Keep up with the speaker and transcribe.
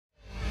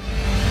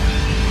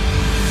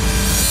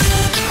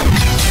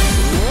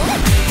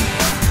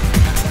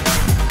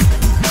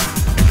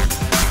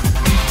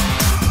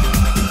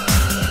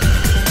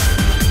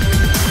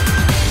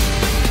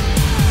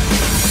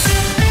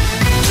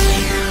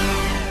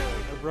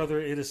brother,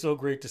 it is so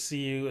great to see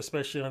you,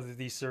 especially under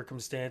these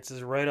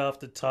circumstances. Right off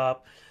the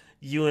top,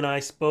 you and I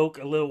spoke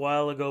a little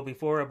while ago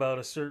before about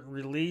a certain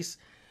release.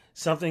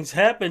 Something's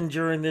happened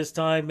during this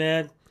time,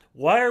 man.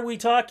 Why are we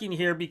talking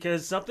here?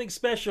 Because something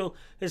special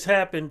has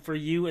happened for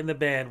you and the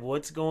band.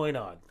 What's going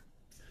on?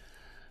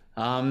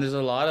 There's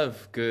a lot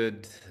of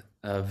good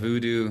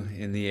voodoo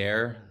in the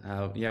air.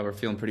 Yeah, we're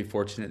feeling pretty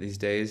fortunate these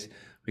days.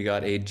 We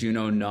got a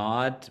Juno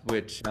nod,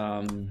 which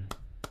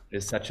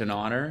is such an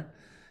honor.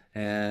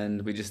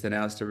 And we just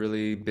announced a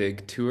really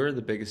big tour, the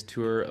biggest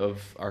tour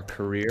of our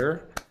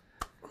career.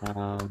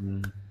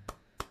 Um,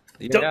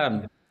 Don't yeah,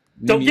 new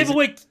don't give music.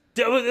 away.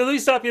 Let me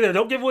stop you there.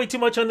 Don't give away too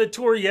much on the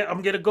tour yet.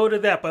 I'm gonna go to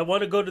that, but I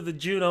want to go to the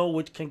Juno.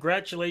 Which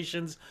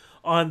congratulations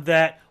on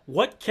that.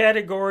 What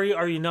category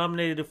are you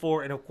nominated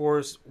for? And of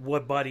course,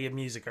 what body of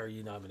music are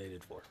you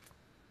nominated for?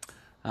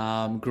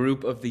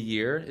 Group of the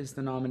Year is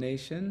the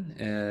nomination,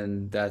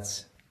 and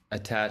that's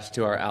attached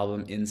to our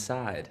album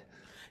Inside.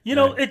 You And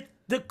know, I it.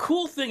 The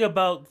cool thing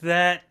about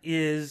that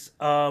is,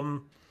 so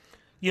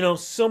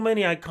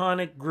many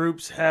iconic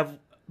groups have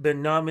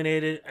been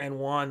nominated and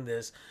won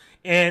this,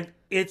 and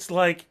it's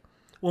like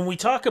when we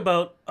talk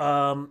about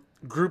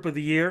group of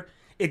the year,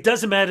 it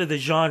doesn't matter the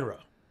genre.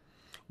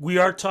 We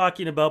are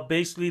talking about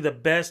basically the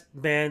best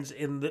bands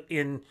in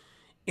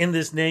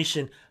this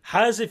nation.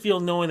 How does it feel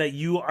knowing that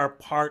you are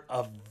part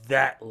of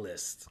that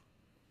list?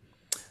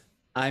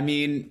 I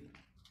mean,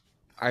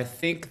 I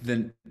think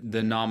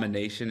the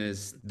nomination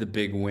is the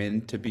big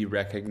win to be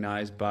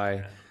recognized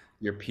by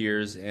your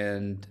peers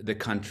and the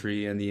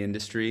country and the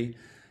industry.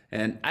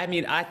 And I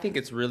mean, I think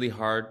it's really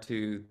hard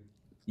to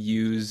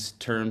use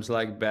terms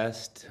like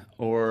best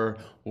or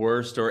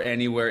worst or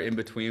anywhere in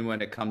between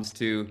when it comes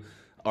to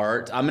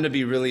art. I'm going to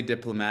be really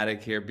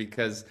diplomatic here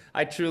because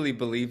I truly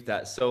believe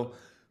that. So,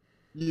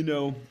 you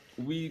know,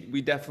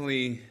 we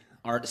definitely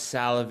aren't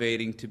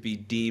salivating to be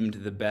deemed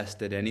the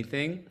best at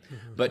anything,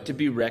 but to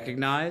be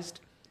recognized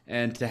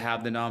and to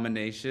have the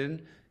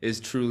nomination is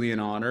truly an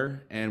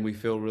honor, and we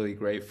feel really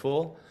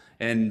grateful.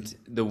 And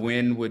the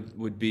win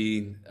would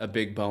be a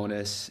big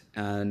bonus,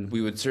 and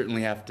we would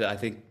certainly have to, I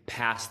think,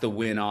 pass the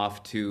win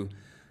off to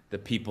the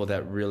people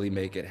that really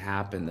make it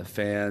happen, the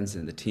fans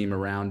and the team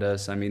around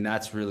us. I mean,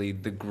 that's really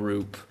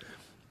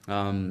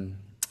um,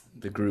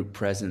 the group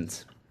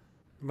presence.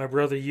 My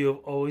brother, you have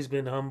always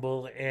been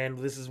humble, and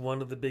this is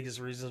one of the biggest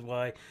reasons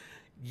why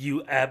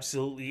you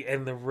absolutely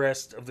and the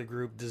rest of the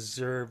group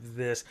deserve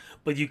this.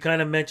 But you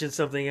kind of mentioned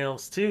something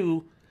else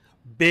too.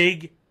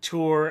 Big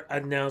tour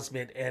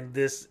announcement, and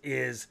this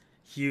is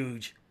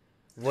huge.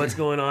 What's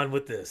going on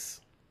with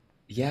this?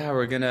 Yeah,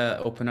 we're gonna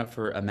open up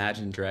for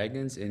Imagine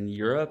Dragons in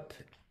Europe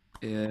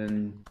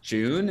in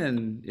June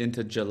and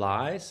into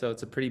July. So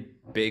it's a pretty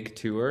big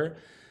tour,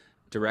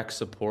 direct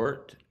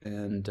support,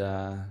 and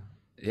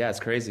yeah, it's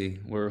crazy.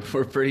 We're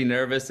pretty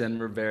nervous and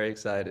we're very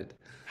excited.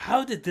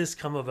 How did this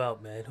come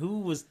about, man? Who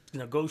was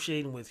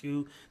negotiating with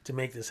you to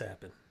make this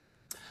happen?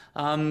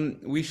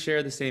 We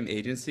share the same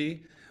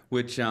agency,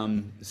 which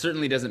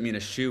certainly doesn't mean a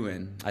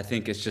shoe-in. I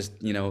think it's just,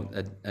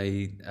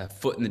 a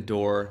foot in the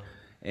door.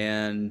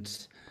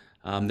 And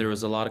there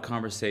was a lot of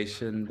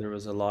conversation. There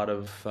was a lot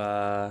of,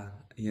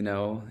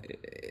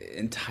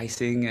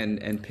 enticing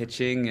and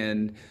pitching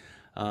and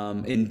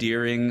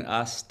endearing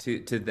us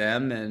to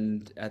them.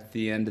 And at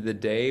the end of the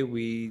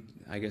day,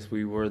 I guess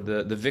we were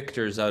the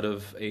victors out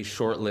of a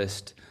short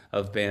list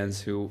of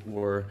bands who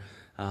were,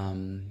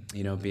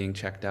 being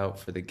checked out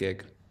for the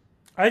gig.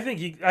 I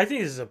think this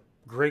is a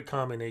great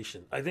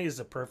combination. I think it's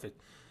a perfect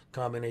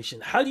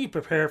combination. How do you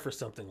prepare for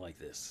something like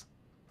this?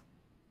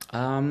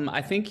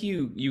 I think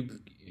you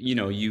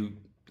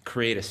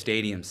create a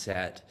stadium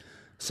set,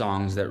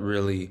 songs that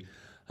really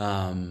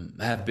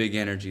have big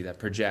energy that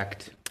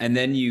project, and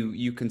then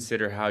you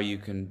consider how you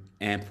can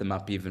amp them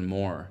up even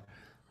more.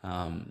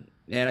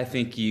 And I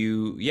think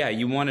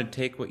you want to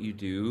take what you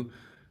do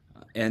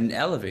and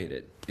elevate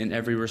it in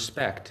every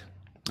respect.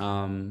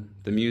 The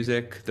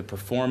music, the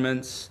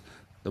performance,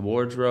 the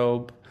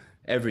wardrobe,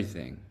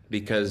 everything,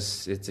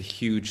 because it's a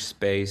huge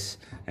space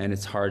and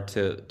it's hard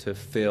to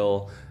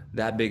fill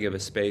that big of a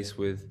space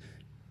with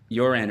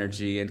your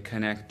energy and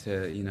connect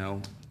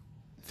to,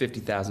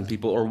 50,000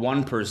 people or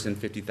one person,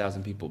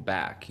 50,000 people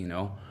back, you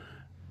know.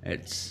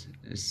 It's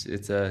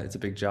a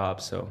big job,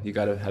 so you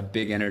got to have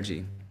big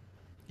energy.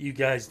 You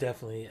guys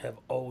definitely have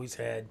always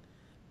had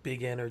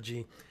big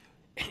energy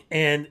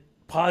and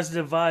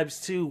positive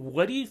vibes too.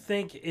 What do you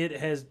think it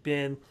has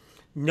been,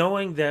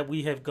 knowing that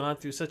we have gone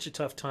through such a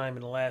tough time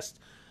in the last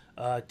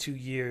 2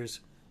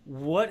 years?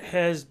 What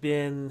has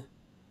been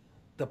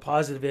the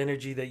positive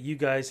energy that you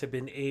guys have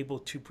been able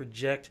to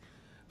project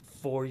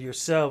for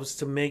yourselves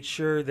to make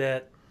sure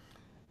that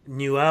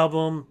new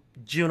album,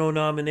 Juno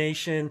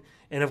nomination,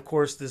 and of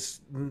course this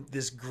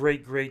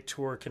great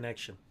tour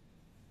connection?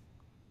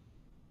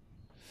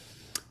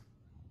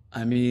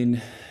 I mean,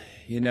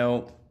 you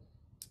know,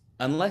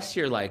 unless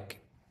you're like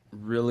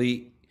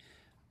really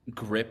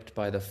gripped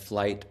by the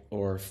flight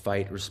or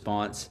fight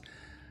response,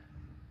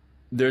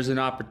 there's an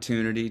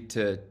opportunity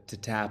to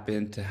tap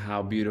into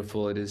how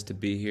beautiful it is to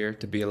be here,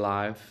 to be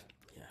alive,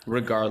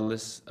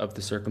 regardless of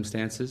the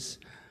circumstances.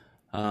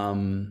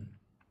 Um,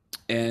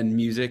 and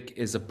music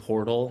is a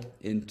portal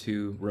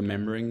into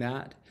remembering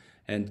that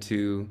and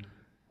to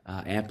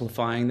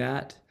amplifying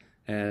that.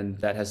 And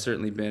that has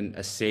certainly been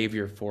a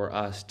savior for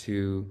us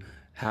to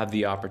have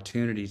the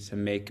opportunity to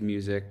make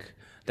music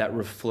that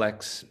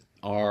reflects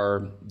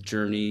our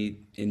journey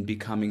in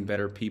becoming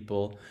better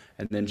people,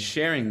 and then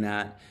sharing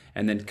that,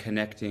 and then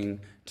connecting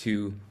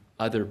to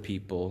other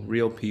people,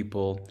 real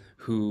people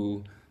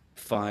who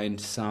find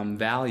some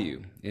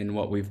value in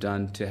what we've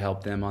done to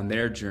help them on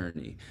their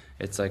journey.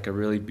 It's like a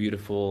really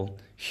beautiful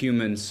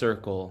human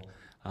circle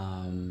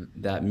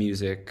that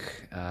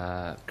music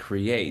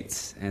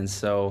creates. And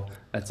so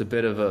that's a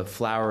bit of a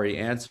flowery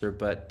answer,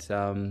 but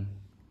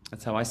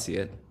that's how I see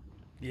it.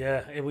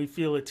 Yeah, and we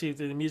feel it too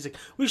through the music.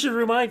 We should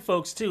remind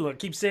folks too. I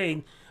keep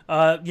saying,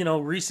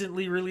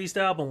 recently released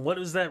album. What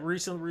is that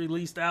recently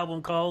released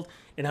album called,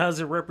 and how does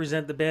it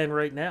represent the band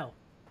right now?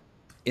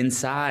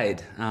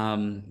 Inside.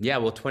 Yeah,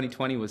 well,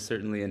 2020 was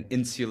certainly an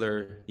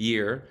insular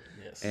year,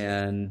 Yes.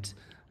 and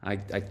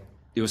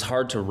it was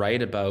hard to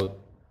write about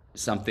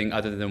something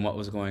other than what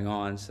was going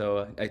on.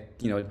 So I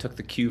took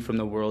the cue from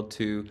the world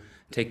to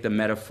take the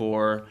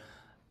metaphor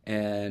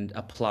and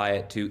apply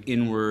it to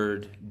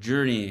inward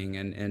journeying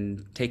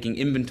and taking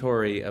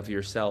inventory of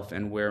yourself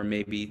and where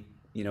maybe,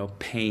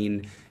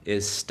 pain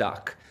is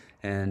stuck,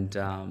 and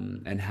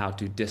how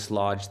to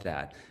dislodge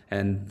that.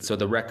 And so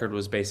the record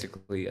was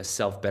basically a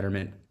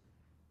self-betterment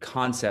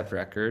concept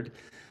record.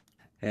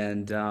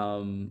 And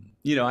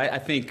I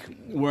think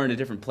we're in a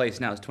different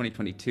place now. It's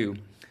 2022.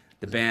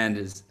 The band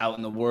is out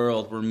in the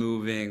world. We're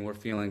moving. We're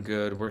feeling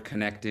good. We're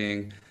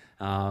connecting.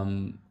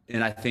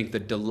 And I think the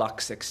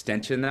deluxe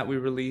extension that we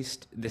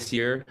released this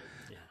year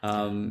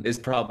is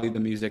probably the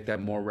music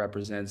that more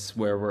represents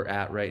where we're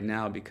at right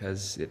now,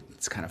 because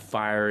it's kind of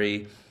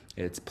fiery,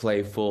 it's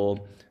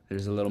playful,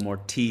 there's a little more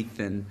teeth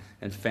and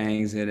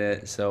fangs in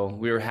it. So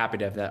we were happy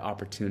to have that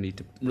opportunity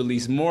to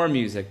release more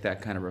music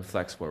that kind of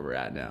reflects where we're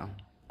at now.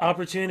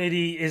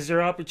 Is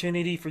there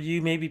opportunity for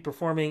you maybe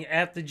performing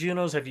at the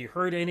Junos? Have you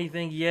heard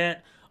anything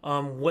yet?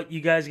 What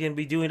you guys are going to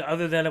be doing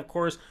other than, of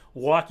course,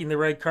 walking the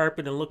red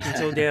carpet and looking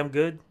so damn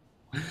good?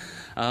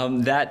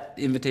 That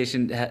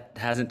invitation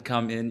hasn't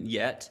come in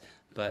yet,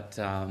 but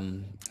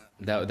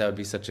that would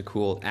be such a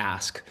cool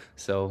ask.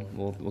 So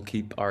we'll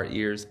keep our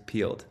ears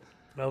peeled.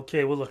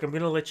 Okay, well, look, I'm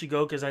going to let you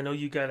go because I know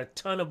you got a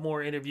ton of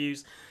more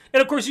interviews.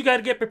 And, of course, you got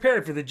to get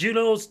prepared for the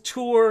Junos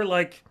tour.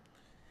 Like,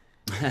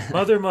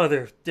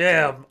 mother,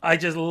 damn. I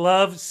just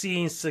love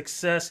seeing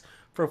success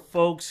for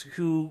folks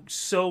who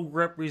so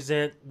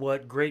represent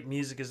what great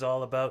music is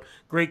all about,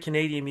 great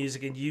Canadian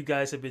music, and you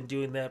guys have been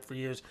doing that for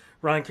years.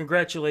 Ryan,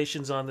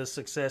 congratulations on this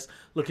success.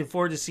 Looking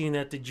forward to seeing that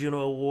at the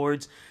Juno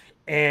Awards.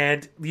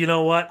 And you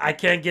know what? I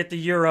can't get to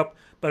Europe,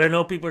 but I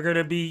know people are going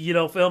to be,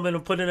 filming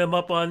and putting them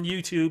up on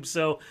YouTube.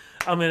 So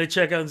I'm going to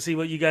check out and see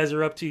what you guys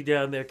are up to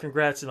down there.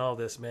 Congrats on all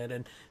this, man.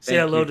 And say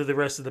Thank hello you. to the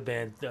rest of the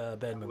band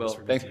members. Well,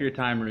 thanks for your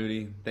time,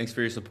 Rudy. Thanks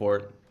for your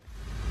support.